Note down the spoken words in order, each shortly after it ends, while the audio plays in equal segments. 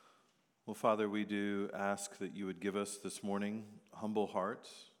Well, Father, we do ask that you would give us this morning humble hearts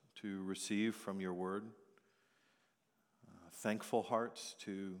to receive from your word, thankful hearts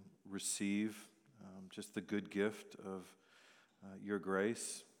to receive just the good gift of your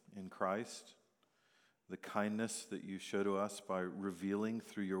grace in Christ, the kindness that you show to us by revealing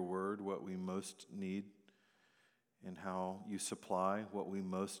through your word what we most need, and how you supply what we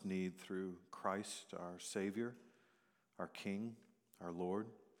most need through Christ, our Savior, our King, our Lord.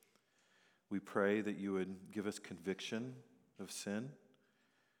 We pray that you would give us conviction of sin.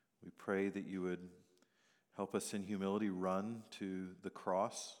 We pray that you would help us in humility run to the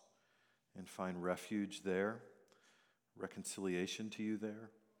cross and find refuge there, reconciliation to you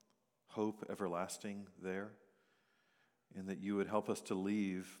there, hope everlasting there, and that you would help us to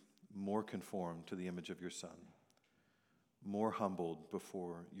leave more conformed to the image of your Son, more humbled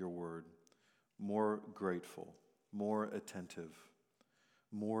before your word, more grateful, more attentive,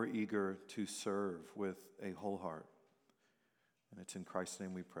 more eager to serve with a whole heart. And it's in Christ's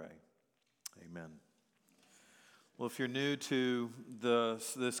name we pray. Amen. Well, if you're new to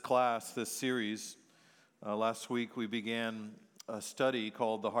this class, this series, last week we began a study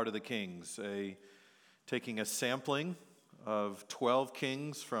called The Heart of the Kings, taking a sampling of 12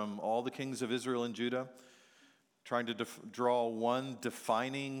 kings from all the kings of Israel and Judah, trying to draw one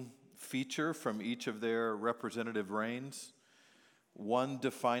defining feature from each of their representative reigns, one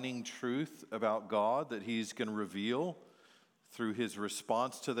defining truth about God that he's going to reveal through his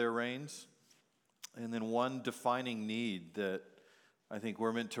response to their reigns, and then one defining need that I think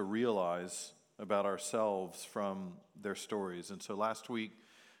we're meant to realize about ourselves from their stories. And so last week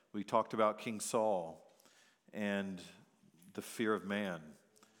we talked about King Saul and the fear of man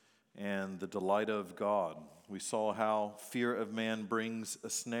and the delight of God. We saw how fear of man brings a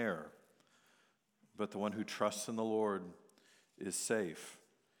snare, but the one who trusts in the Lord is safe.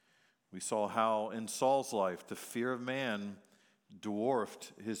 We saw how in Saul's life the fear of man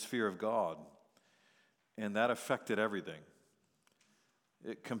dwarfed his fear of God, and that affected everything.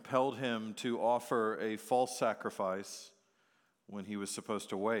 It compelled him to offer a false sacrifice when he was supposed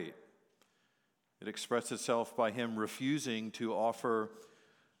to wait. It expressed itself by him refusing to offer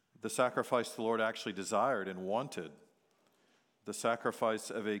the sacrifice the Lord actually desired and wanted, the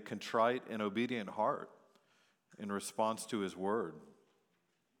sacrifice of a contrite and obedient heart in response to his word.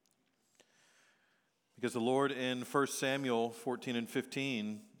 Because the Lord in 1 Samuel 14 and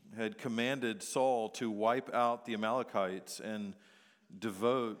 15 had commanded Saul to wipe out the Amalekites and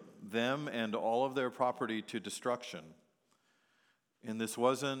devote them and all of their property to destruction. And this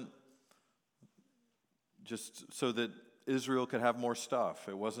wasn't just so that Israel could have more stuff.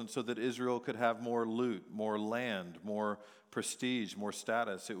 It wasn't so that Israel could have more loot, more land, more prestige, more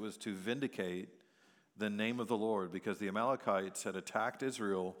status. It was to vindicate the name of the Lord, because the Amalekites had attacked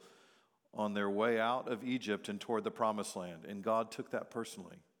Israel on their way out of Egypt and toward the promised land. And God took that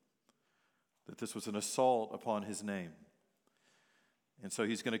personally, that this was an assault upon his name. And so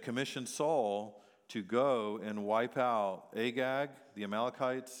he's going to commission Saul to go and wipe out Agag, the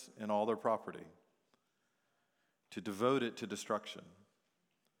Amalekites, and all their property, to devote it to destruction.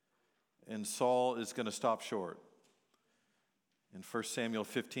 And Saul is going to stop short. In 1 Samuel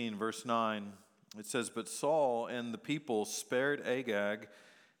 15, verse 9, it says, "But Saul and the people spared Agag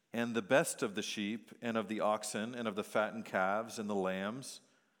and the best of the sheep and of the oxen and of the fattened calves and the lambs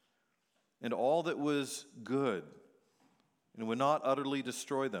and all that was good, and would not utterly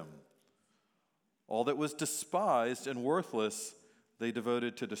destroy them. All that was despised and worthless they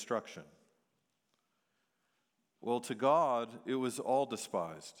devoted to destruction." Well, to God, it was all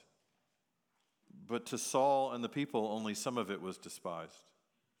despised. But to Saul and the people, only some of it was despised.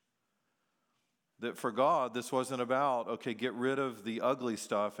 That for God, this wasn't about, okay, get rid of the ugly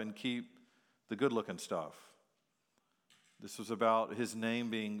stuff and keep the good-looking stuff. This was about his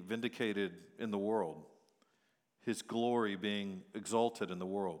name being vindicated in the world, his glory being exalted in the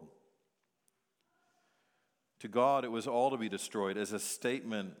world. To God, it was all to be destroyed as a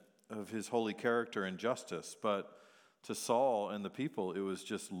statement of his holy character and justice, but to Saul and the people, it was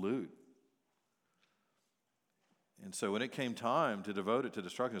just loot. And so when it came time to devote it to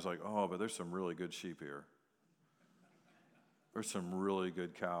destruction, it's like, oh, but there's some really good sheep here. There's some really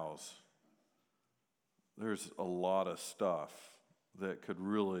good cows. There's a lot of stuff that could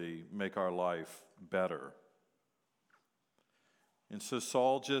really make our life better. And so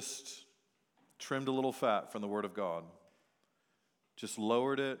Saul just trimmed a little fat from the word of God, just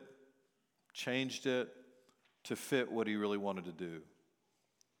lowered it, changed it to fit what he really wanted to do,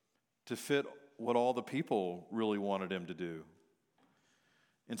 to fit what all the people really wanted him to do.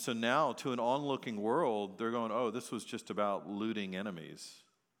 And so now, to an onlooking world, they're going, oh, this was just about looting enemies.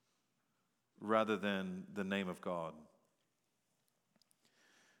 rather than the name of God.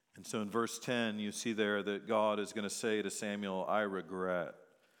 And so in verse 10, you see there that God is going to say to Samuel, I regret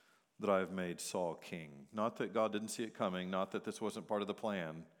that I have made Saul king. Not that God didn't see it coming, not that this wasn't part of the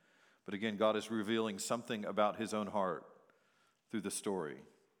plan, but again, God is revealing something about his own heart through the story.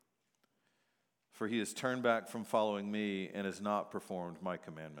 For he has turned back from following me and has not performed my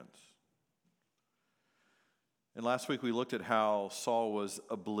commandments. And last week we looked at how Saul was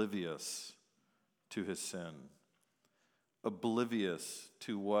oblivious to his sin, oblivious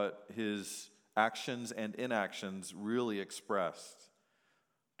to what his actions and inactions really expressed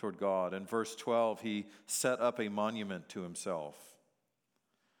toward God. In verse 12, he set up a monument to himself.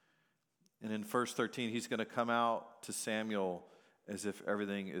 And in verse 13, he's going to come out to Samuel as if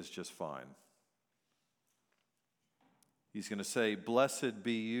everything is just fine. He's going to say, "Blessed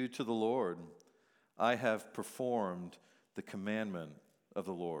be you to the Lord. I have performed the commandment of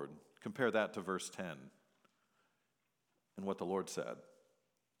the Lord." Compare that to verse 10 and what the Lord said.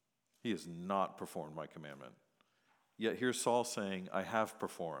 He has not performed my commandment. Yet here's Saul saying, I have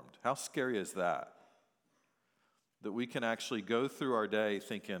performed. How scary is that? That we can actually go through our day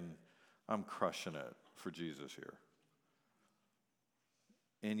thinking, I'm crushing it for Jesus here.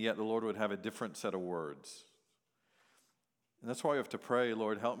 And yet the Lord would have a different set of words. And that's why we have to pray,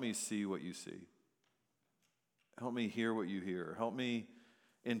 Lord, help me see what you see. Help me hear what you hear. Help me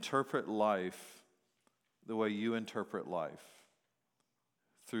interpret life the way you interpret life,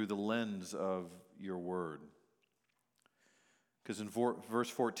 through the lens of your word. Because in verse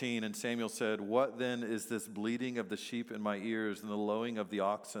 14, and Samuel said, "What then is this bleating of the sheep in my ears and the lowing of the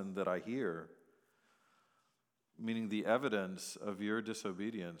oxen that I hear?" Meaning the evidence of your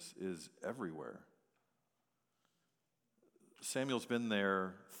disobedience is everywhere. Samuel's been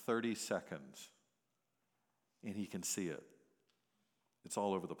there 30 seconds, and he can see it. It's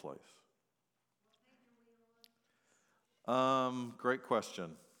all over the place. Great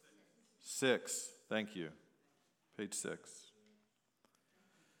question. 6. Thank you. Page 6.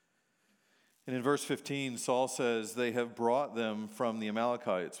 And in verse 15, Saul says, they have brought them from the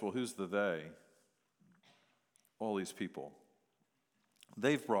Amalekites. Well, who's the they? All these people.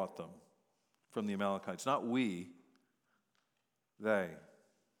 They've brought them from the Amalekites. Not we. They.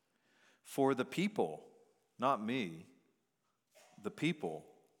 For the people, not me, the people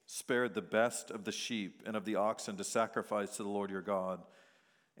spared the best of the sheep and of the oxen to sacrifice to the Lord your God,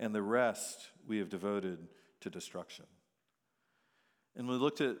 and the rest we have devoted to destruction. And we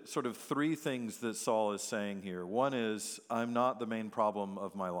looked at sort of 3 things that Saul is saying here. One is, I'm not the main problem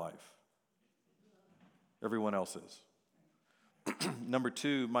of my life. Everyone else is. Number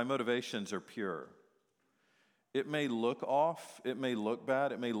 2, my motivations are pure. It may look off, it may look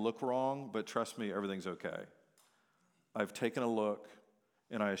bad, it may look wrong, but trust me, everything's okay. I've taken a look,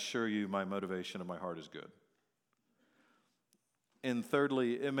 and I assure you my motivation and my heart is good. And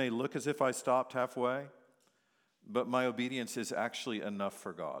thirdly, it may look as if I stopped halfway, but my obedience is actually enough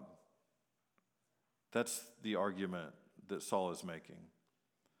for God. That's the argument that Saul is making.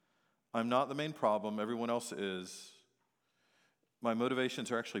 I'm not the main problem, everyone else is. My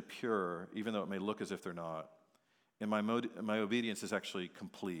motivations are actually pure, even though it may look as if they're not. And my obedience is actually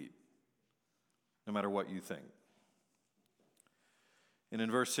complete, no matter what you think. And in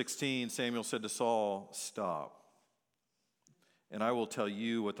verse 16, Samuel said to Saul, "Stop, and I will tell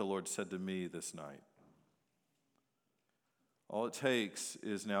you what the Lord said to me this night." All it takes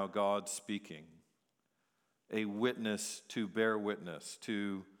is now God speaking, a witness to bear witness,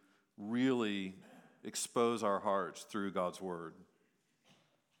 to really expose our hearts through God's word.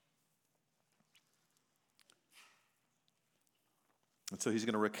 And so he's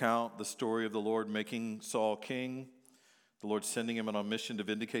going to recount the story of the Lord making Saul king, the Lord sending him on a mission to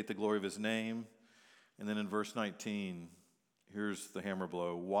vindicate the glory of his name. And then in verse 19, here's the hammer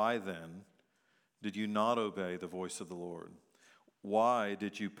blow. Why then did you not obey the voice of the Lord? Why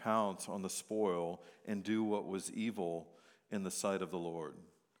did you pounce on the spoil and do what was evil in the sight of the Lord?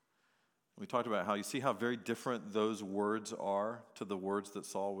 We talked about how you see how very different those words are to the words that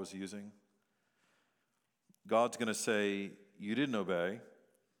Saul was using. God's going to say, you didn't obey.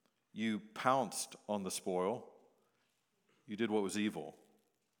 You pounced on the spoil. You did what was evil.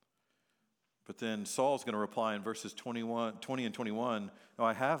 But then Saul's going to reply in verses 20 and 21, no,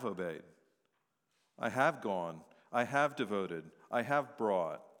 I have obeyed. I have gone. I have devoted. I have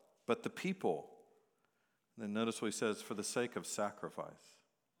brought. But the people, and then notice what he says, for the sake of sacrifice.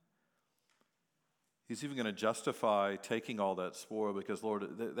 He's even going to justify taking all that spoil because,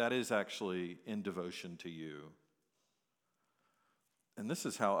 Lord, that is actually in devotion to you. And this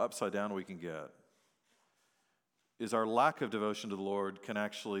is how upside down we can get. is our lack of devotion to the Lord can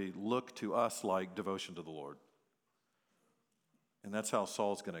actually look to us like devotion to the Lord. And that's how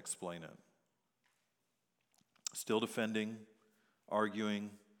Saul's going to explain it. Still defending,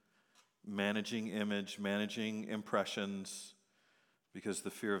 arguing, managing image, managing impressions, because the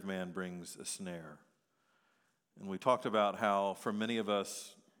fear of man brings a snare. And we talked about how, for many of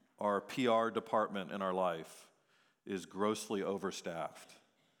us, our PR department in our life is grossly overstaffed.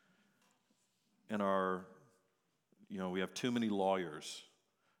 And we have too many lawyers,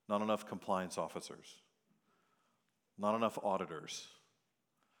 not enough compliance officers, not enough auditors,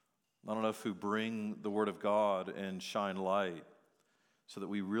 not enough who bring the Word of God and shine light so that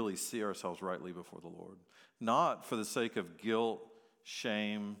we really see ourselves rightly before the Lord. Not for the sake of guilt,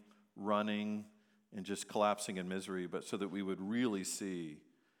 shame, running, and just collapsing in misery, but so that we would really see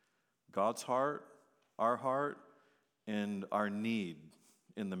God's heart, and our need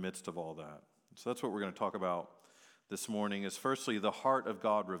in the midst of all that. So that's what we're going to talk about this morning, is firstly the heart of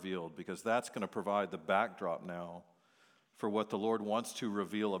God revealed, because that's going to provide the backdrop now for what the Lord wants to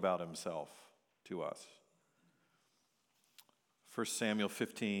reveal about himself to us. 1 Samuel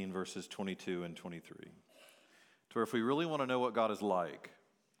 15, verses 22 and 23. To where if we really want to know what God is like,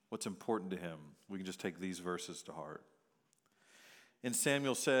 what's important to him, we can just take these verses to heart. And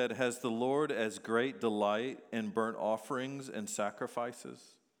Samuel said, "Has the Lord as great delight in burnt offerings and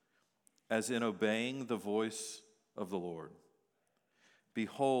sacrifices as in obeying the voice of the Lord?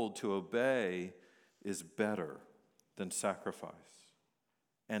 Behold, to obey is better than sacrifice,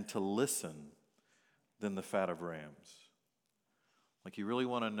 and to listen than the fat of rams." Like, you really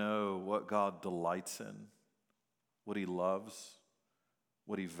want to know what God delights in, what he loves,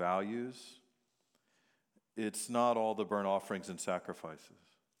 what he values. It's not all the burnt offerings and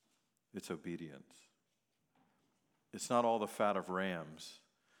sacrifices. It's obedience. It's not all the fat of rams.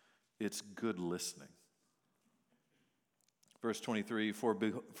 It's good listening. Verse 23, for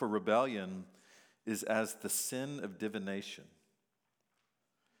rebellion is as the sin of divination,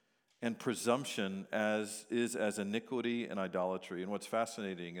 and presumption is as iniquity and idolatry. And what's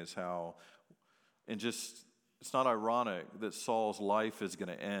fascinating is how, it's not ironic that Saul's life is going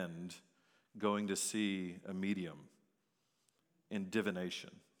to end going to see a medium in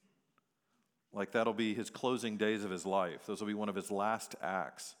divination. Like, that'll be his closing days of his life. Those will be one of his last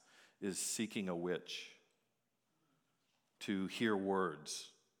acts, is seeking a witch to hear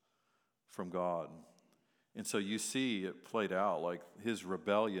words from God. And so you see it played out, like his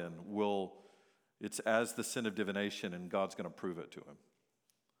rebellion it's as the sin of divination, and God's going to prove it to him.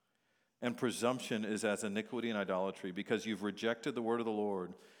 And presumption is as iniquity and idolatry. Because you've rejected the word of the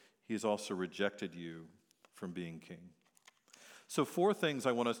Lord, he's also rejected you from being king. So 4 things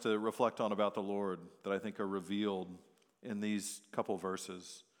I want us to reflect on about the Lord that I think are revealed in these couple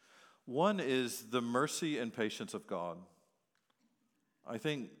verses. One is the mercy and patience of God. I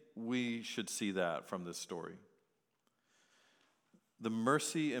think we should see that from this story. The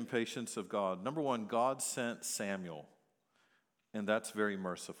mercy and patience of God. Number 1, God sent Samuel, and that's very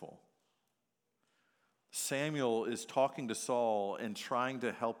merciful. Samuel is talking to Saul and trying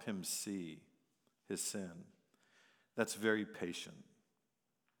to help him see his sin. That's very patient.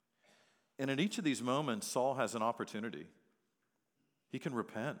 And in each of these moments, Saul has an opportunity. He can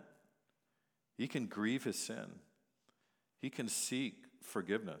repent. He can grieve his sin. He can seek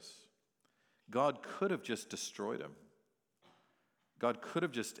forgiveness. God could have just destroyed him. God could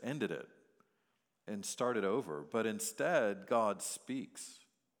have just ended it and started over. But instead, God speaks.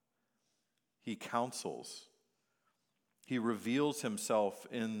 He counsels. He reveals himself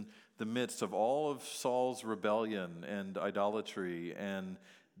in the midst of all of Saul's rebellion and idolatry and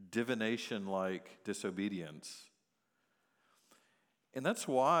divination-like disobedience. And that's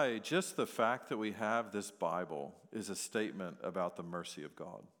why just the fact that we have this Bible is a statement about the mercy of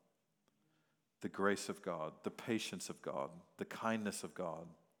God, the grace of God, the patience of God, the kindness of God.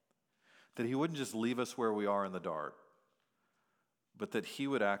 That he wouldn't just leave us where we are in the dark, but that he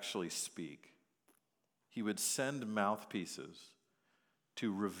would actually speak. He would send mouthpieces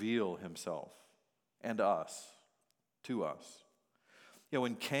to reveal himself and us to us. You know,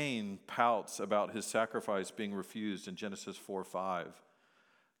 when Cain pouts about his sacrifice being refused in Genesis 4:5,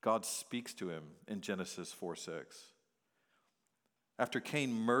 God speaks to him in Genesis 4:6. After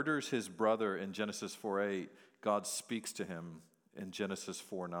Cain murders his brother in Genesis 4:8, God speaks to him in Genesis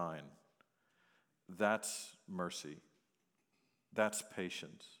 4:9. That's mercy. That's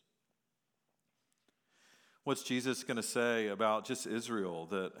patience. What's Jesus going to say about just Israel?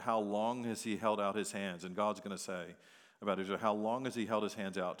 That how long has he held out his hands? And God's going to say about Israel, how long has he held his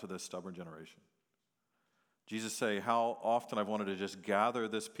hands out to this stubborn generation? Jesus say, how often I've wanted to just gather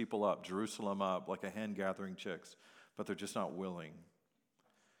this people up, Jerusalem up, like a hen gathering chicks, but they're just not willing.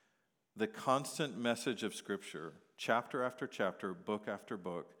 The constant message of Scripture, chapter after chapter, book after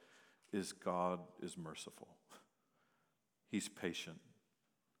book, is God is merciful. He's patient.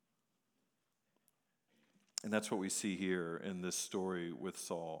 And that's what we see here in this story with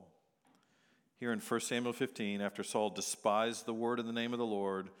Saul. Here in 1 Samuel 15, after Saul despised the word in the name of the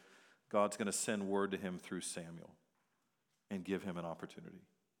Lord, God's going to send word to him through Samuel and give him an opportunity.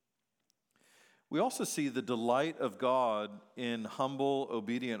 We also see the delight of God in humble,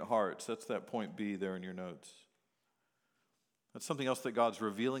 obedient hearts. That's that point B there in your notes. That's something else that God's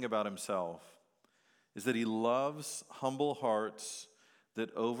revealing about himself, is that he loves humble hearts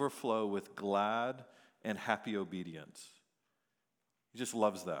that overflow with glad and happy obedience. He just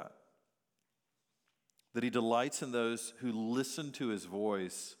loves that. That he delights in those who listen to his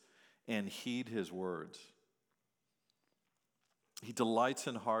voice and heed his words. He delights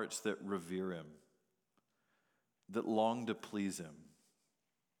in hearts that revere him, that long to please him.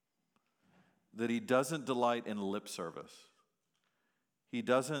 That he doesn't delight in lip service. He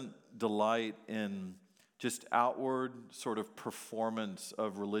doesn't delight in just outward sort of performance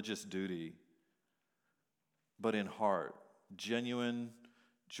of religious duty, but in heart, genuine,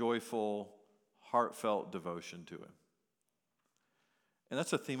 joyful, heartfelt devotion to him. And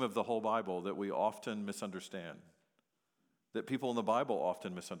that's a theme of the whole Bible that we often misunderstand, that people in the Bible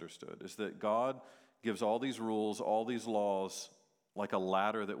often misunderstood, is that God gives all these rules, all these laws, like a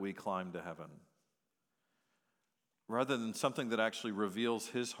ladder that we climb to heaven. Rather than something that actually reveals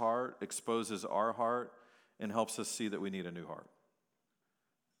his heart, exposes our heart, and helps us see that we need a new heart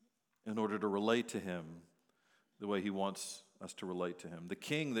in order to relate to him the way he wants us to relate to him. The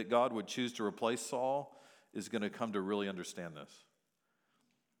king that God would choose to replace Saul is going to come to really understand this.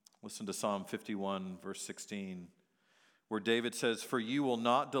 Listen to Psalm 51, verse 16, where David says, "For you will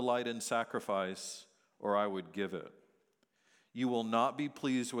not delight in sacrifice, or I would give it. You will not be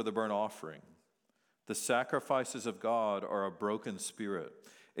pleased with a burnt offering. The sacrifices of God are a broken spirit,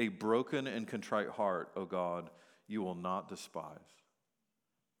 a broken and contrite heart, O God, you will not despise."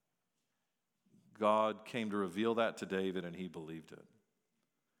 God came to reveal that to David, and he believed it.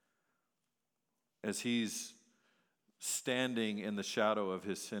 As he's standing in the shadow of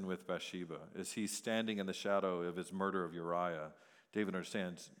his sin with Bathsheba, as he's standing in the shadow of his murder of Uriah, David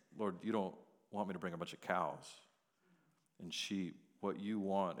understands, Lord, you don't want me to bring a bunch of cows and sheep. What you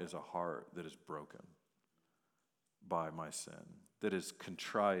want is a heart that is broken by my sin, that is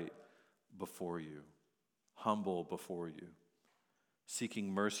contrite before you, humble before you,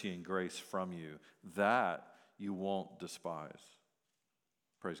 seeking mercy and grace from you. That you won't despise.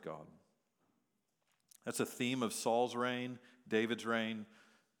 Praise God. That's a theme of Saul's reign, David's reign,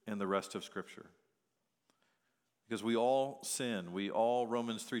 and the rest of Scripture. Because we all sin. We all,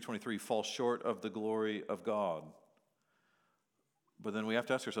 Romans 3:23, fall short of the glory of God. But then we have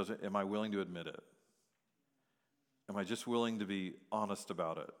to ask ourselves, am I willing to admit it? Am I just willing to be honest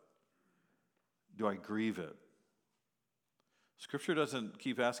about it? Do I grieve it? Scripture doesn't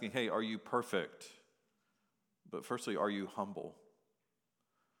keep asking, hey, are you perfect? But firstly, are you humble?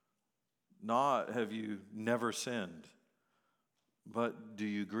 Not have you never sinned, but do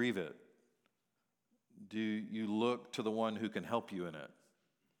you grieve it? Do you look to the one who can help you in it?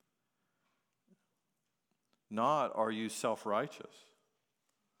 Not are you self-righteous,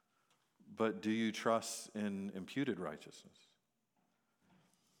 but do you trust in imputed righteousness?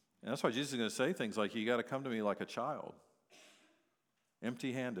 And that's why Jesus is going to say things like, you got to come to me like a child,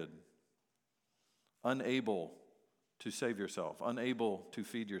 empty-handed, unable to save yourself, unable to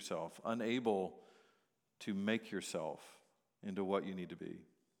feed yourself, unable to make yourself into what you need to be.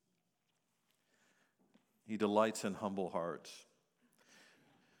 He delights in humble hearts.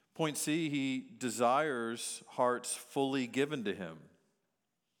 Point C, he desires hearts fully given to him.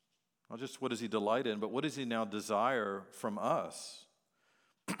 Not just what does he delight in, but what does he now desire from us?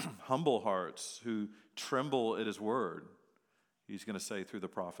 Humble hearts who tremble at his word, he's going to say through the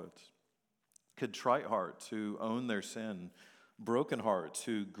prophets. Contrite hearts who own their sin. Broken hearts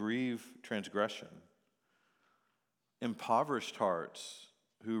who grieve transgression. Impoverished hearts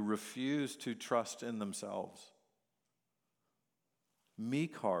who refuse to trust in themselves.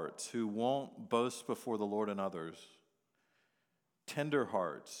 Meek hearts who won't boast before the Lord and others. Tender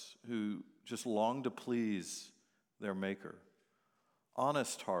hearts who just long to please their Maker.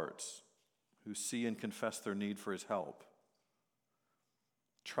 Honest hearts who see and confess their need for his help.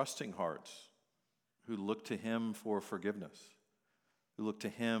 Trusting hearts who look to him for forgiveness, who look to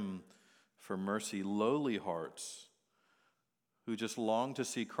him for mercy. Lowly hearts who just long to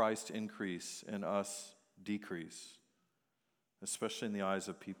see Christ increase and us decrease, especially in the eyes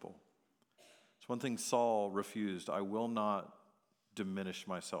of people. It's one thing Saul refused. I will not diminish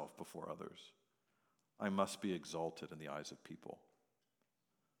myself before others. I must be exalted in the eyes of people.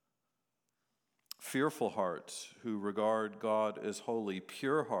 Fearful hearts who regard God as holy,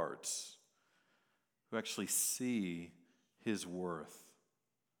 pure hearts who actually see his worth,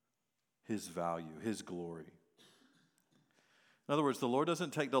 his value, his glory. In other words, the Lord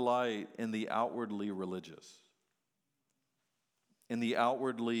doesn't take delight in the outwardly religious, in the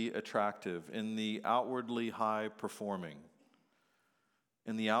outwardly attractive, in the outwardly high performing,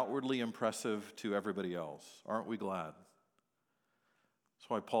 in the outwardly impressive to everybody else. Aren't we glad? That's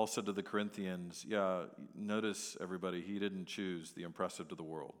why Paul said to the Corinthians, notice everybody, he didn't choose the impressive to the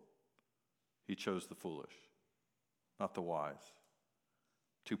world. He chose the foolish, not the wise,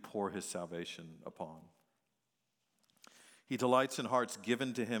 to pour his salvation upon. He delights in hearts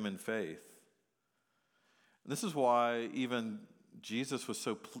given to him in faith. And this is why even Jesus was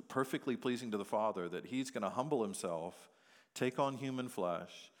so perfectly pleasing to the Father, that he's going to humble himself, take on human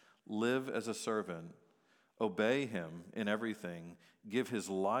flesh, live as a servant, obey him in everything, give his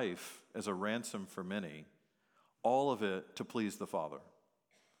life as a ransom for many, all of it to please the Father.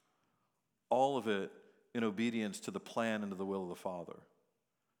 All of it in obedience to the plan and to the will of the Father.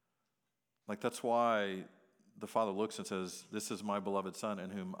 Like, that's why the Father looks and says, this is my beloved Son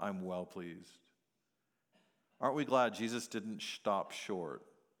in whom I'm well pleased. Aren't we glad Jesus didn't stop short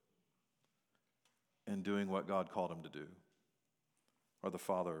in doing what God called him to do, or the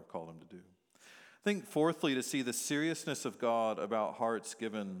Father called him to do? I think, fourthly, to see the seriousness of God about hearts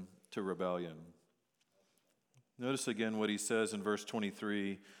given to rebellion. Notice again what he says in verse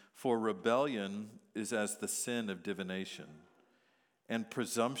 23, for rebellion is as the sin of divination, and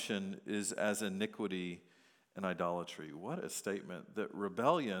presumption is as iniquity and idolatry. What a statement, that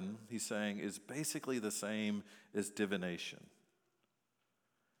rebellion, he's saying, is basically the same as divination.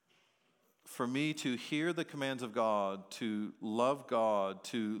 For me to hear the commands of God, to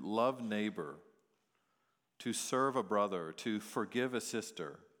love neighbor, to serve a brother, to forgive a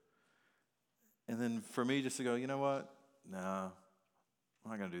sister, and then for me just to go, you know what? Nah,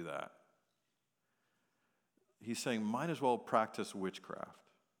 I'm not going to do that. He's saying, might as well practice witchcraft.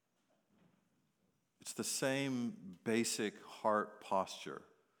 It's the same basic heart posture.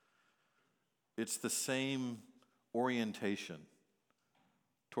 It's the same orientation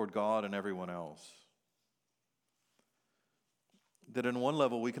toward God and everyone else. That in one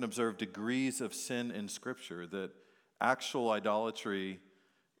level we can observe degrees of sin in Scripture, that actual idolatry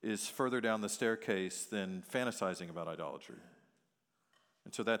is further down the staircase than fantasizing about idolatry.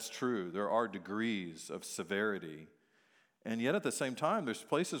 And so that's true. There are degrees of severity. And yet at the same time, there's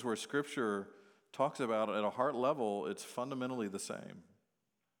places where Scripture talks about at a heart level, it's fundamentally the same.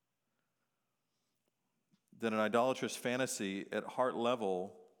 That an idolatrous fantasy at heart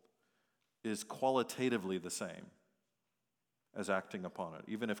level is qualitatively the same as acting upon it,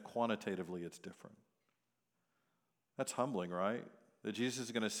 even if quantitatively it's different. That's humbling, right? That Jesus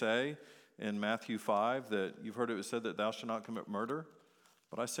is going to say in Matthew 5 that you've heard it was said that thou shalt not commit murder.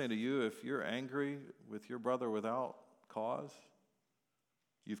 But I say to you, if you're angry with your brother without cause,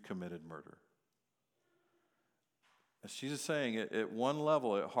 you've committed murder. As Jesus is saying, at one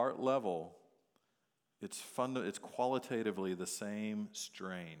level, at heart level, it's qualitatively the same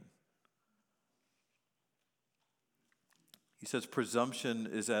strain. He says presumption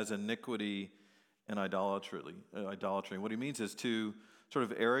is as iniquity and idolatry. What he means is to sort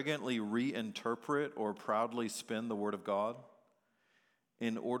of arrogantly reinterpret or proudly spin the word of God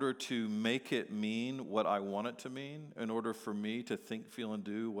in order to make it mean what I want it to mean, in order for me to think, feel, and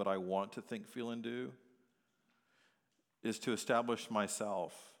do what I want to think, feel, and do, is to establish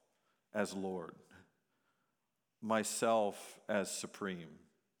myself as Lord, myself as supreme.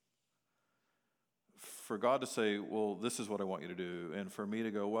 For God to say, well, this is what I want you to do, and for me to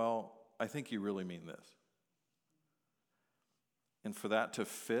go, well, I think you really mean this. And for that to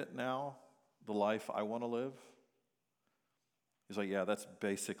fit now the life I want to live, he's like, yeah, that's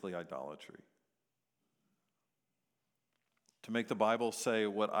basically idolatry. To make the Bible say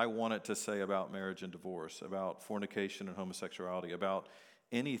what I want it to say about marriage and divorce, about fornication and homosexuality, about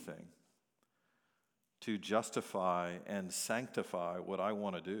anything, to justify and sanctify what I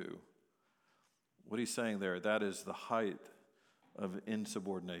want to do. What he's saying there, that is the height of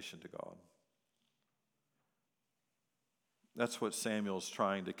insubordination to God. That's what Samuel's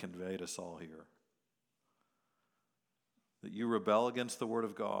trying to convey to Saul here. That you rebel against the word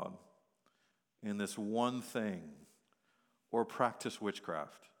of God in this one thing, or practice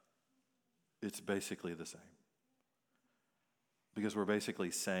witchcraft, it's basically the same. Because we're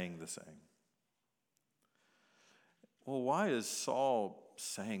basically saying the same. well, why is Saul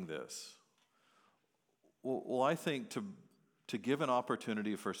saying this? Well, I think to give an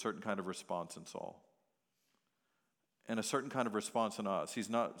opportunity for a certain kind of response in Saul and a certain kind of response in us.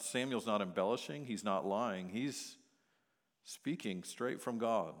 Samuel's not embellishing, he's not lying, he's speaking straight from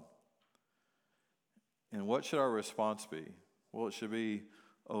God. And what should our response be? Well, it should be,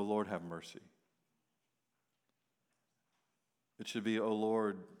 "Oh Lord, have mercy." It should be, "Oh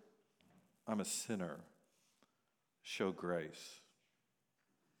Lord, I'm a sinner. Show grace."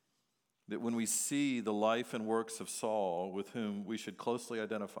 That when we see the life and works of Saul, with whom we should closely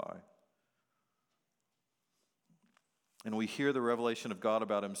identify, and we hear the revelation of God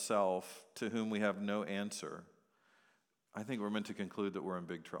about himself, to whom we have no answer, I think we're meant to conclude that we're in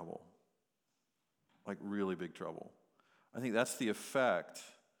big trouble. Like really big trouble. I think that's the effect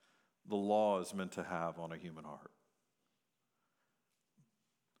the law is meant to have on a human heart.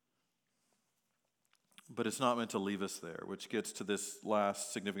 But it's not meant to leave us there, which gets to this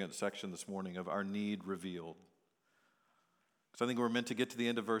last significant section this morning of our need revealed. Because I think we're meant to get to the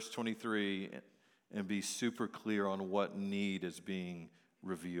end of verse 23 and be super clear on what need is being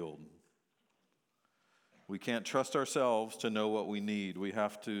revealed. We can't trust ourselves to know what we need. We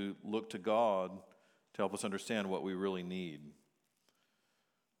have to look to God to help us understand what we really need.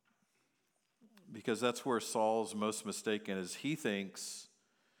 Because that's where Saul's most mistaken, is he thinks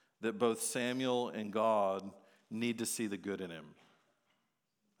that both Samuel and God need to see the good in him.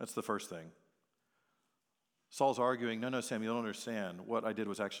 That's the first thing. Saul's arguing, no, Samuel, you don't understand. What I did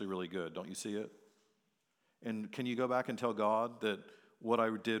was actually really good. Don't you see it? And can you go back and tell God that what I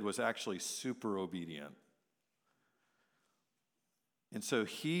did was actually super obedient? And so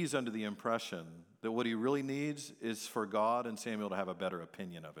he's under the impression that what he really needs is for God and Samuel to have a better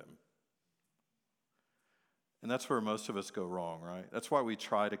opinion of him. And that's where most of us go wrong, right? That's why we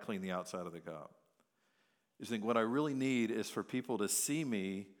try to clean the outside of the cup. You think, what I really need is for people to see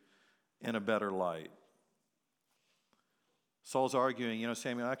me in a better light. Saul's arguing,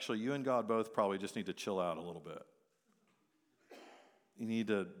 Samuel, actually, you and God both probably just need to chill out a little bit. You need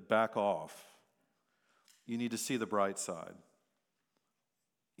to back off. You need to see the bright side.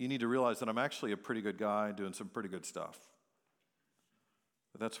 You need to realize that I'm actually a pretty good guy doing some pretty good stuff.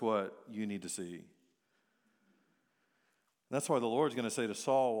 That's what you need to see. That's why the Lord's going to say to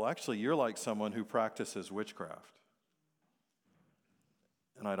Saul, well, actually, you're like someone who practices witchcraft,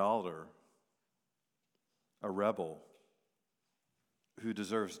 an idolater, a rebel who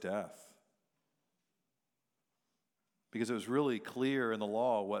deserves death. Because it was really clear in the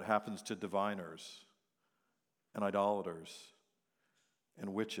law what happens to diviners and idolaters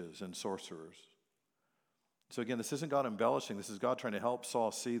and witches and sorcerers. So again, this isn't God embellishing. This is God trying to help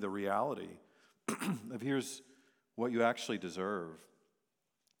Saul see the reality of here's what you actually deserve.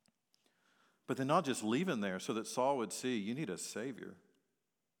 But then not just leave him there so that Saul would see you need a Savior.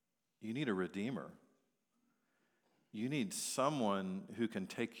 You need a Redeemer. You need someone who can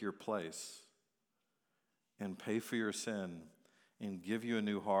take your place and pay for your sin and give you a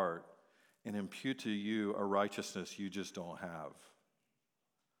new heart and impute to you a righteousness you just don't have.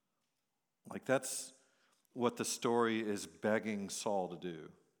 Like that's what the story is begging Saul to do.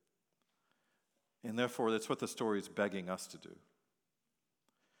 And therefore, that's what the story is begging us to do.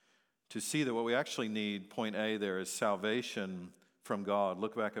 To see that what we actually need, point A there, is salvation from God.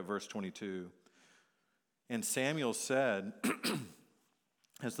 Look back at verse 22. And Samuel said,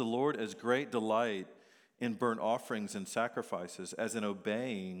 "Has the Lord as great delight in burnt offerings and sacrifices as in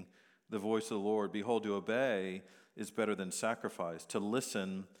obeying the voice of the Lord? Behold, to obey is better than sacrifice, to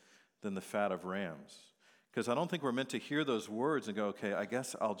listen than the fat of rams." Because I don't think we're meant to hear those words and go, okay, I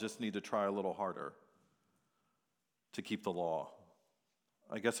guess I'll just need to try a little harder to keep the law.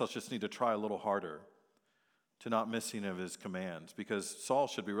 I guess I'll just need to try a little harder to not miss any of his commands. Because Saul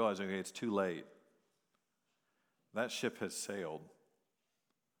should be realizing, okay, it's too late. That ship has sailed.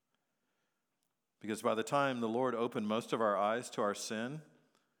 Because by the time the Lord opened most of our eyes to our sin,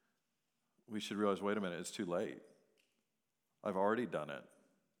 we should realize, wait a minute, it's too late. I've already done it.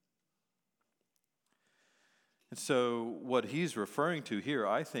 And so what he's referring to here,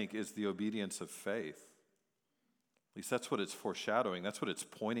 I think, is the obedience of faith. At least that's what it's foreshadowing. That's what it's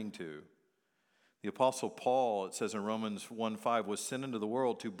pointing to. The Apostle Paul, it says in Romans 1:5, was sent into the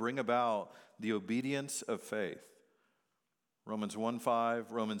world to bring about the obedience of faith. Romans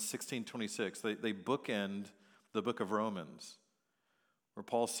 1:5, Romans 16:26. They bookend the book of Romans, where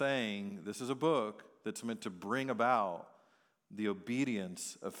Paul's saying this is a book that's meant to bring about the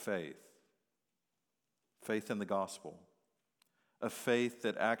obedience of faith. Faith in the gospel. A faith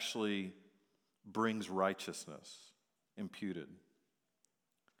that actually brings righteousness imputed.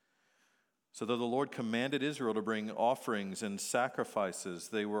 So though the Lord commanded Israel to bring offerings and sacrifices,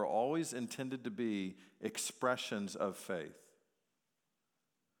 they were always intended to be expressions of faith.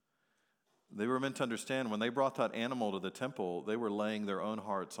 They were meant to understand when they brought that animal to the temple, they were laying their own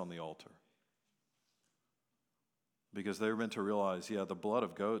hearts on the altar. Because they were meant to realize, the blood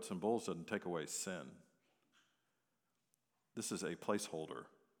of goats and bulls doesn't take away sin. This is a placeholder.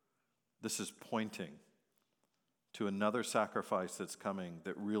 This is pointing to another sacrifice that's coming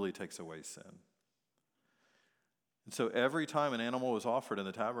that really takes away sin. And so every time an animal was offered in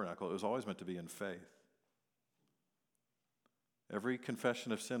the tabernacle, it was always meant to be in faith. Every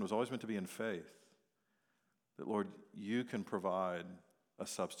confession of sin was always meant to be in faith. That, Lord, you can provide a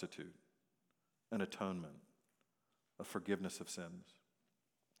substitute, an atonement, a forgiveness of sins.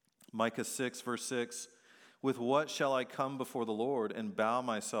 Micah 6, verse 6, with what shall I come before the Lord and bow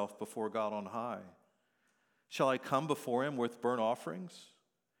myself before God on high? Shall I come before him with burnt offerings,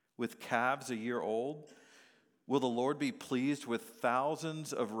 with calves a year old? Will the Lord be pleased with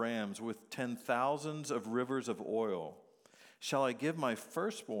thousands of rams, with 10,000s of rivers of oil? Shall I give my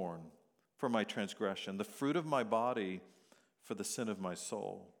firstborn for my transgression, the fruit of my body for the sin of my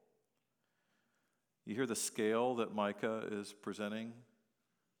soul? You hear the scale that Micah is presenting?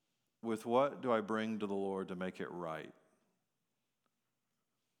 With what do I bring to the Lord to make it right?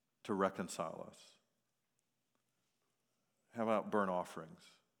 To reconcile us? How about burnt offerings?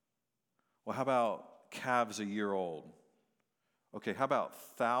 Well, how about calves a year old? Okay, how about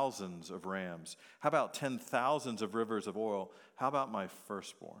thousands of rams? How about 10,000s of rivers of oil? How about my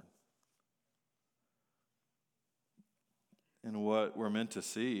firstborn? And what we're meant to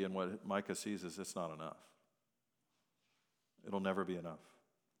see and what Micah sees is it's not enough. It'll never be enough.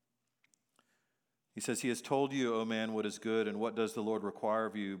 He says, he has told you, O man, what is good, and what does the Lord require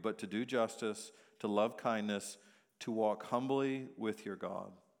of you, but to do justice, to love kindness, to walk humbly with your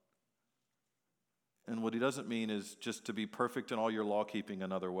God. And what he doesn't mean is just to be perfect in all your law keeping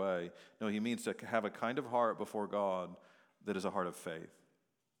another way. No, he means to have a kind of heart before God that is a heart of faith,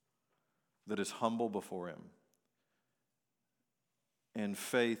 that is humble before him. And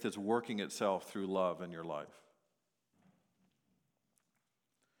faith is working itself through love in your life.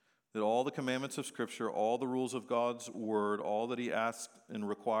 That all the commandments of Scripture, all the rules of God's word, all that he asks and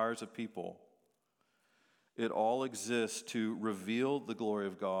requires of people, it all exists to reveal the glory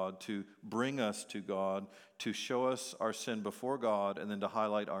of God, to bring us to God, to show us our sin before God, and then to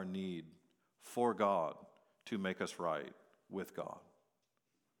highlight our need for God to make us right with God.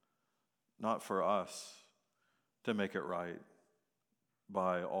 Not for us to make it right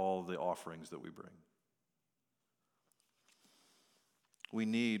by all the offerings that we bring. We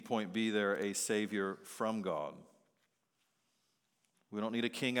need, point B there, a Savior from God. We don't need a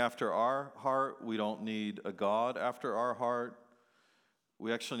king after our heart. We don't need a God after our heart.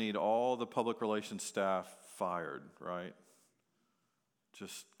 We actually need all the public relations staff fired, right?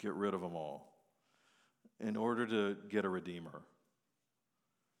 Just get rid of them all in order to get a redeemer.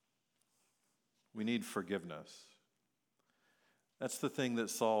 We need forgiveness. That's the thing that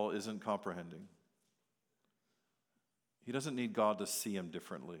Saul isn't comprehending. He doesn't need God to see him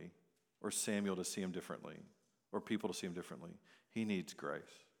differently, or Samuel to see him differently, or people to see him differently. He needs grace.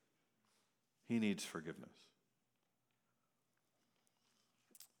 He needs forgiveness.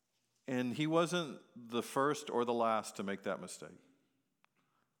 And he wasn't the first or the last to make that mistake.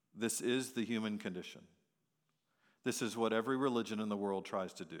 This is the human condition. This is what every religion in the world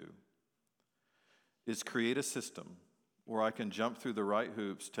tries to do, is create a system where I can jump through the right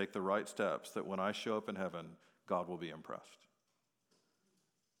hoops, take the right steps, that when I show up in heaven, God will be impressed.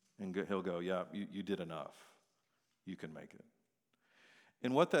 And he'll go, yeah, you did enough. You can make it.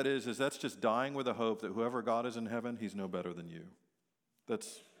 And what that is that's just dying with a hope that whoever God is in heaven, he's no better than you.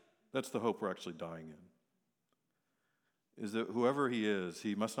 That's the hope we're actually dying in. Is that whoever he is,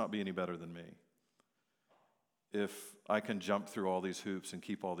 he must not be any better than me. If I can jump through all these hoops and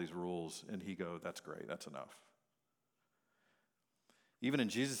keep all these rules, and he go, that's great, that's enough. Even in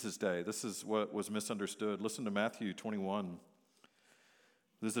Jesus' day, this is what was misunderstood. Listen to Matthew 21.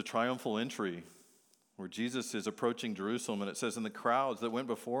 There's a triumphal entry where Jesus is approaching Jerusalem, and it says, and the crowds that went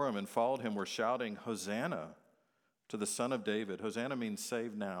before him and followed him were shouting, Hosanna to the Son of David. Hosanna means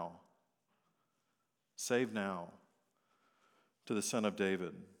save now. Save now to the Son of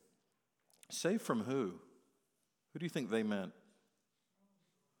David. Save from who? Who do you think they meant?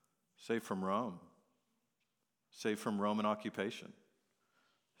 Save from Rome. Save from Roman occupation.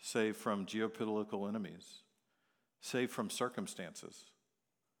 Save from geopolitical enemies. Save from circumstances.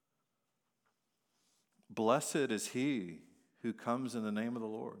 Blessed is he who comes in the name of the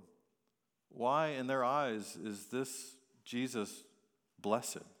Lord. Why, in their eyes, is this Jesus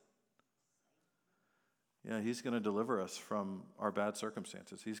blessed? Yeah, he's going to deliver us from our bad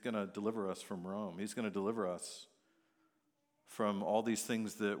circumstances. He's going to deliver us from Rome. He's going to deliver us from all these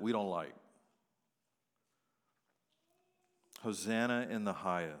things that we don't like. Hosanna in the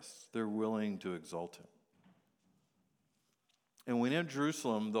highest. They're willing to exalt him. And when in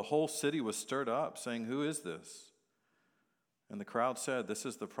Jerusalem, the whole city was stirred up, saying, "Who is this?" And the crowd said, "This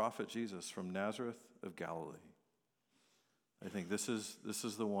is the prophet Jesus from Nazareth of Galilee." I think this is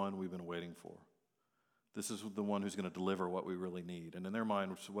the one we've been waiting for. This is the one who's going to deliver what we really need. And in their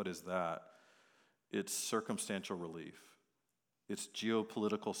mind, what is that? It's circumstantial relief. It's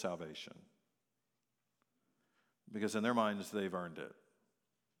geopolitical salvation. Because in their minds, they've earned it.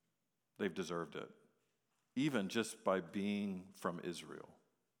 They've deserved it. Even just by being from Israel.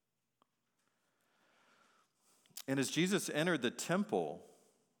 And as Jesus entered the temple,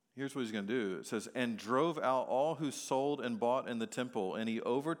 here's what he's going to do. It says, "And drove out all who sold and bought in the temple, and he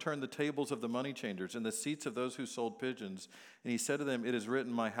overturned the tables of the money changers and the seats of those who sold pigeons. And he said to them, 'It is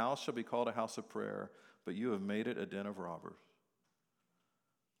written, my house shall be called a house of prayer, but you have made it a den of robbers.'"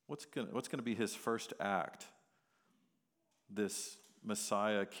 What's going to be his first act? This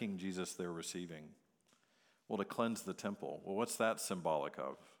Messiah, King Jesus, they're receiving. Well, to cleanse the temple. Well, what's that symbolic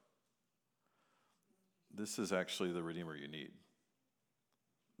of? This is actually the Redeemer you need.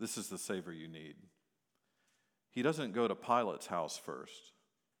 This is the Savior you need. He doesn't go to Pilate's house first.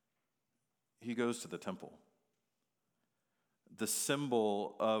 He goes to the temple. The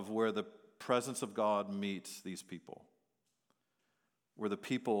symbol of where the presence of God meets these people. Where the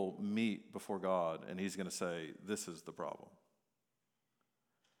people meet before God, and he's going to say, "This is the problem."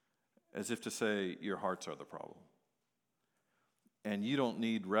 As if to say, your hearts are the problem. And you don't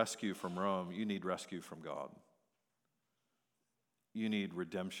need rescue from Rome, you need rescue from God. You need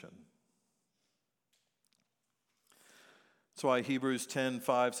redemption. That's why Hebrews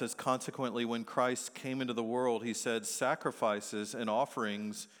 10:5 says, "Consequently, when Christ came into the world, he said, 'Sacrifices and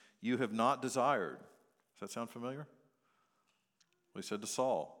offerings you have not desired.'" Does that sound familiar? Well, he said to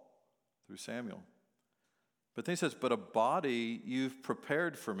Saul through Samuel. But then he says, "But a body you've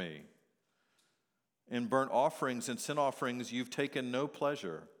prepared for me. In burnt offerings and sin offerings you've taken no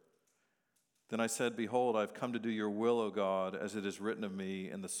pleasure. Then I said, Behold, I've come to do your will, O God, as it is written of me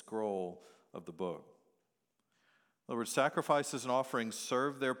in the scroll of the book." In other words, sacrifices and offerings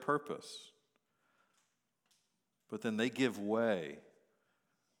serve their purpose, but then they give way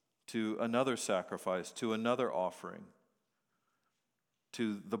to another sacrifice, to another offering,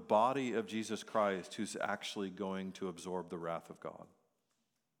 to the body of Jesus Christ, who's actually going to absorb the wrath of God.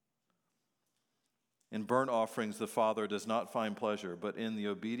 In burnt offerings, the Father does not find pleasure, but in the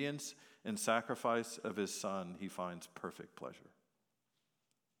obedience and sacrifice of his Son, he finds perfect pleasure.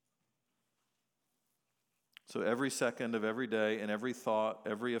 So every second of every day, and every thought,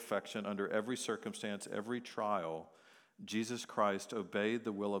 every affection, under every circumstance, every trial, Jesus Christ obeyed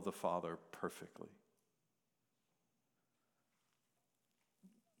the will of the Father perfectly.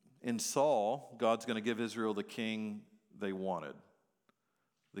 In Saul, God's going to give Israel the king they wanted,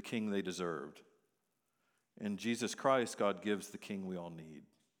 the king they deserved. In Jesus Christ, God gives the king we all need.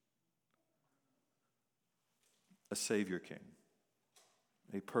 A Savior king.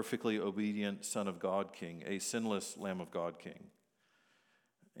 A perfectly obedient Son of God king. A sinless Lamb of God king.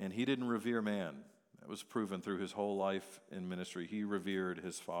 And he didn't revere man. That was proven through his whole life in ministry. He revered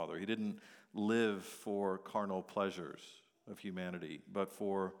his Father. He didn't live for carnal pleasures of humanity, but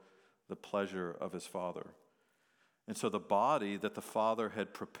for the pleasure of his Father. And so the body that the Father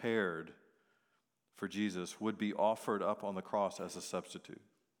had prepared for Jesus would be offered up on the cross as a substitute,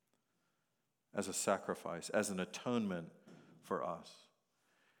 as a sacrifice, as an atonement for us.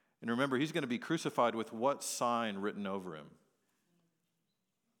 And remember, he's going to be crucified with what sign written over him?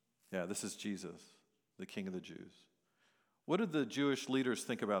 Yeah, this is Jesus, the King of the Jews. What did the Jewish leaders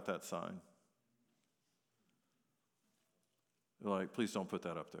think about that sign? They're like, "Please don't put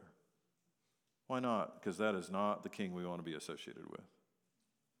that up there." Why not? Because that is not the king we want to be associated with.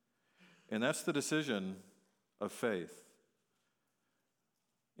 And that's the decision of faith.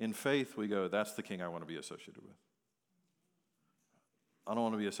 In faith, we go, that's the king I want to be associated with. I don't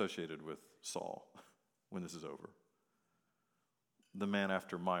want to be associated with Saul when this is over. The man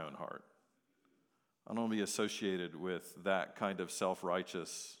after my own heart. I don't want to be associated with that kind of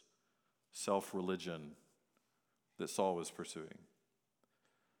self-righteous, self-religion that Saul was pursuing.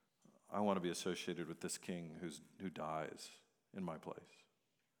 I want to be associated with this king who dies in my place.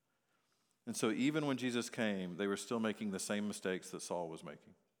 And so even when Jesus came, they were still making the same mistakes that Saul was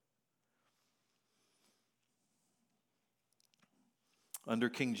making. Under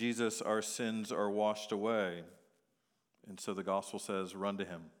King Jesus, our sins are washed away. And so the gospel says, run to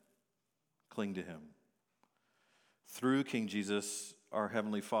him, cling to him, through King Jesus, our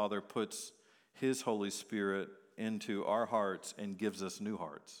Heavenly Father puts His Holy Spirit into our hearts and gives us new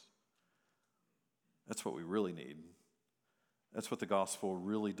hearts. That's what we really need. That's what the gospel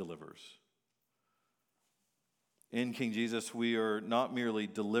really delivers. In King Jesus, we are not merely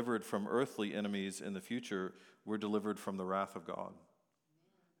delivered from earthly enemies in the future, we're delivered from the wrath of God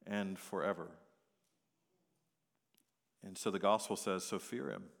and forever. And so the gospel says, so fear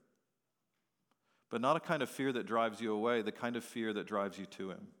Him. But not a kind of fear that drives you away, the kind of fear that drives you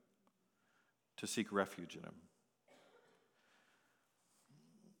to Him, to seek refuge in Him.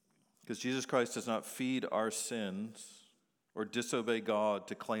 Because Jesus Christ does not feed our sins or disobey God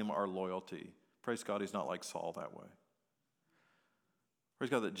to claim our loyalty. Praise God, He's not like Saul that way. Praise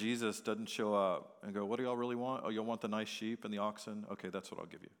God that Jesus doesn't show up and go, what do y'all really want? Oh, y'all want the nice sheep and the oxen? Okay, that's what I'll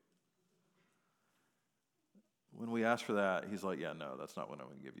give you. When we ask for that, He's like, yeah, no, that's not what I'm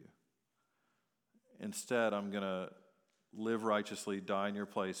going to give you. Instead, I'm going to live righteously, die in your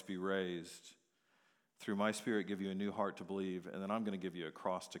place, be raised. Through my Spirit, give you a new heart to believe, and then I'm going to give you a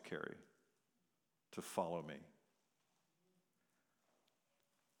cross to carry, to follow me.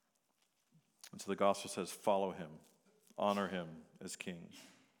 And so the gospel says, follow Him, honor Him as King.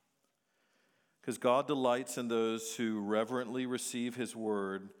 Because God delights in those who reverently receive His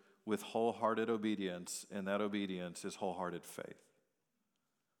word with wholehearted obedience, and that obedience is wholehearted faith.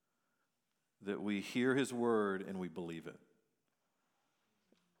 That we hear His word and we believe it.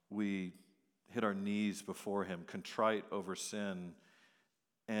 We hit our knees before Him, contrite over sin,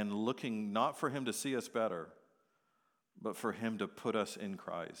 and looking not for Him to see us better, but for Him to put us in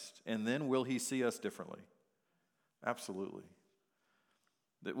Christ. And then will He see us differently? Absolutely.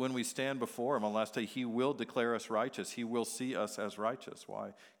 That when we stand before Him on the last day, He will declare us righteous. He will see us as righteous.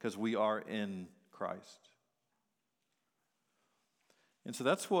 Why? Because we are in Christ. And so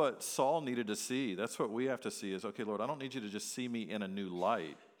that's what Saul needed to see. That's what we have to see is, okay, Lord, I don't need you to just see me in a new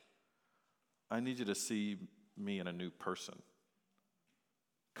light. I need you to see me in a new person,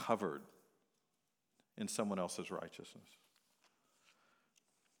 covered in someone else's righteousness.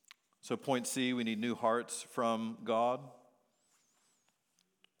 So point C, we need new hearts from God.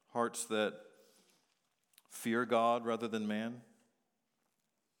 Hearts that fear God rather than man.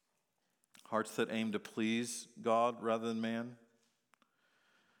 Hearts that aim to please God rather than man.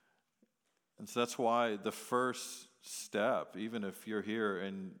 And so that's why the first step, even if you're here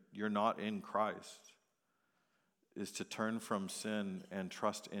and you're not in Christ, is to turn from sin and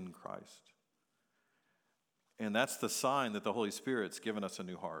trust in Christ. And that's the sign that the Holy Spirit's given us a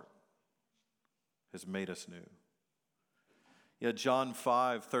new heart, has made us new. Yet John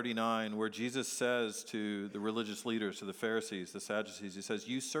 5:39, where Jesus says to the religious leaders, to the Pharisees, the Sadducees, He says,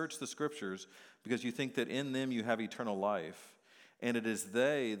 you search the Scriptures because you think that in them you have eternal life, and it is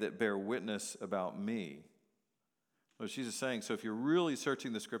they that bear witness about me. What Jesus is saying, so if you're really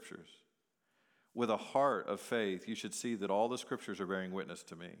searching the Scriptures with a heart of faith, you should see that all the Scriptures are bearing witness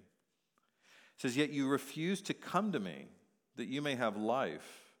to me. He says, yet you refuse to come to me that you may have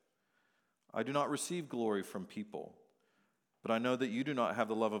life. I do not receive glory from people, but I know that you do not have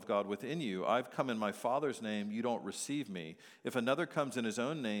the love of God within you. I've come in my Father's name, you don't receive me. If another comes in his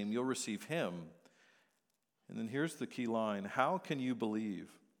own name, you'll receive him. And then here's the key line. How can you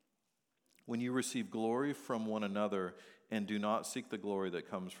believe when you receive glory from one another and do not seek the glory that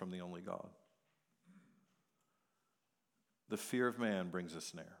comes from the only God? The fear of man brings a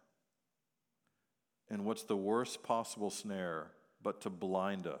snare. And what's the worst possible snare but to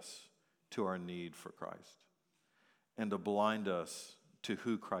blind us to our need for Christ and to blind us to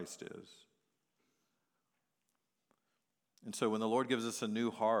who Christ is? And so when the Lord gives us a new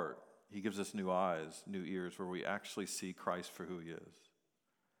heart, He gives us new eyes, new ears, where we actually see Christ for who He is.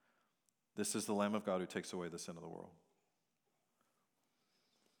 This is the Lamb of God who takes away the sin of the world.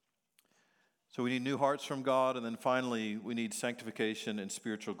 So we need new hearts from God, and then finally, we need sanctification and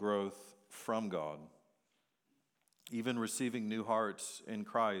spiritual growth from God. Even receiving new hearts in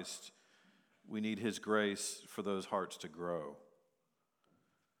Christ, we need His grace for those hearts to grow,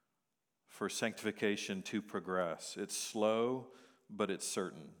 for sanctification to progress. It's slow, but it's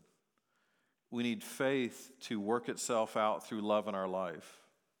certain. We need faith to work itself out through love in our life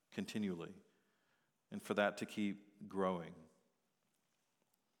continually, and for that to keep growing.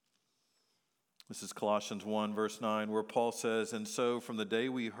 This is Colossians 1, verse 9, where Paul says, and so from the day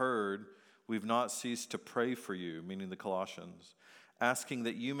we heard, we've not ceased to pray for you, meaning the Colossians, asking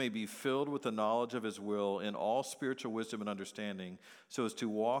that you may be filled with the knowledge of His will in all spiritual wisdom and understanding, so as to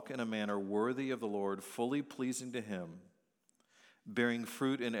walk in a manner worthy of the Lord, fully pleasing to Him, bearing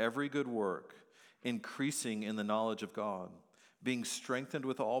fruit in every good work, increasing in the knowledge of God, being strengthened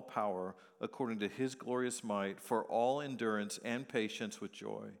with all power according to his glorious might, for all endurance and patience with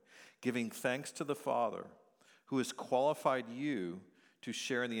joy, giving thanks to the Father, who has qualified you to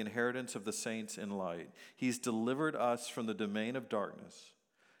share in the inheritance of the saints in light. He's delivered us from the domain of darkness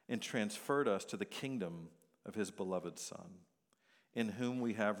and transferred us to the kingdom of his beloved Son, in whom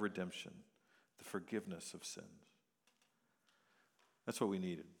we have redemption, the forgiveness of sins. That's what we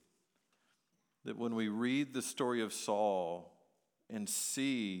needed. That when we read the story of Saul and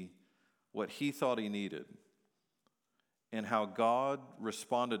see what he thought he needed and how God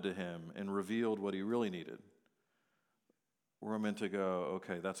responded to him and revealed what he really needed, we're meant to go,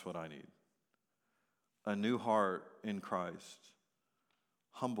 okay, that's what I need. A new heart in Christ,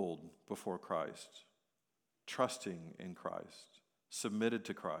 humbled before Christ, trusting in Christ, submitted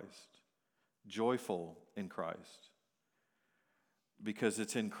to Christ, joyful in Christ. Because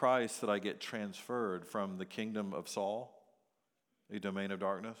it's in Christ that I get transferred from the kingdom of Saul, a domain of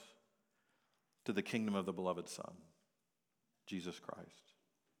darkness, to the kingdom of the beloved Son, Jesus Christ.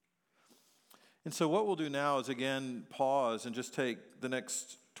 And so what we'll do now is, again, pause and just take the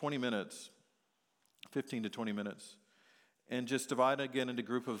next 20 minutes, 15 to 20 minutes, and just divide again into a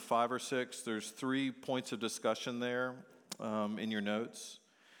group of 5 or 6. There's 3 points of discussion there in your notes.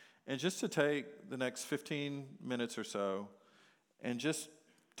 And just to take the next 15 minutes or so and just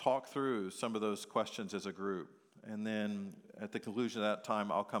talk through some of those questions as a group. And then at the conclusion of that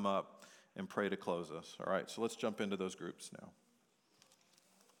time, I'll come up and pray to close us. All right, so let's jump into those groups now.